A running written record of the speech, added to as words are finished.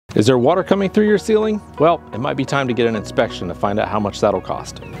Is there water coming through your ceiling? Well, it might be time to get an inspection to find out how much that'll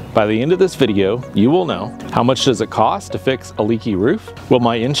cost. By the end of this video, you will know how much does it cost to fix a leaky roof? Will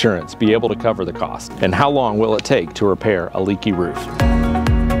my insurance be able to cover the cost? And how long will it take to repair a leaky roof?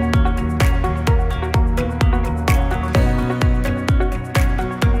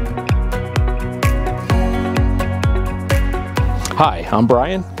 Hi, I'm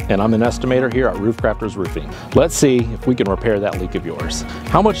Brian, and I'm an estimator here at RoofCrafters Roofing. Let's see if we can repair that leak of yours.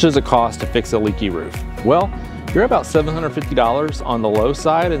 How much does it cost to fix a leaky roof? Well, you're about $750 on the low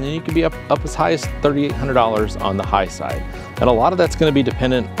side, and then you can be up as high as $3,800 on the high side. And a lot of that's going to be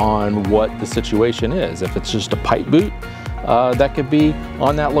dependent on what the situation is. If it's just a pipe boot, that could be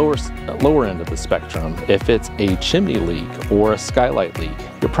on that lower end of the spectrum. If it's a chimney leak or a skylight leak,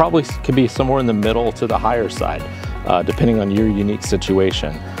 you probably could be somewhere in the middle to the higher side, depending on your unique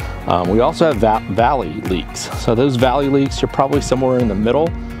situation. We also have valley leaks. So those valley leaks, you're probably somewhere in the middle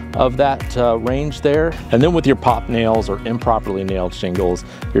of that range there. And then with your pop nails or improperly nailed shingles,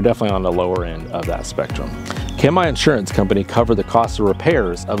 you're definitely on the lower end of that spectrum. Can my insurance company cover the cost of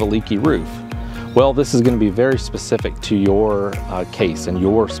repairs of a leaky roof? Well, this is going to be very specific to your case and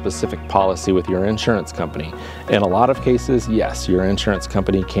your specific policy with your insurance company. In a lot of cases, yes, your insurance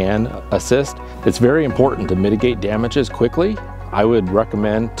company can assist. It's very important to mitigate damages quickly. I would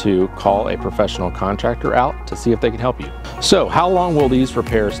recommend to call a professional contractor out to see if they can help you. So how long will these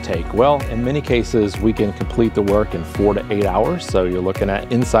repairs take? Well, in many cases, we can complete the work in 4 to 8 hours. So you're looking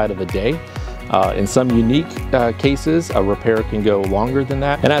at inside of a day. In some unique cases, a repair can go longer than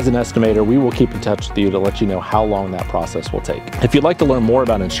that. And as an estimator, we will keep in touch with you to let you know how long that process will take. If you'd like to learn more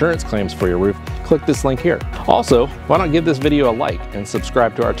about insurance claims for your roof, click this link here. Also, why not give this video a like and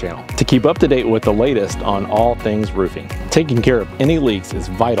subscribe to our channel to keep up to date with the latest on all things roofing. Taking care of any leaks is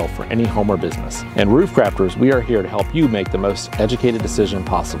vital for any home or business. And RoofCrafters, we are here to help you make the most educated decision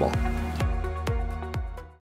possible.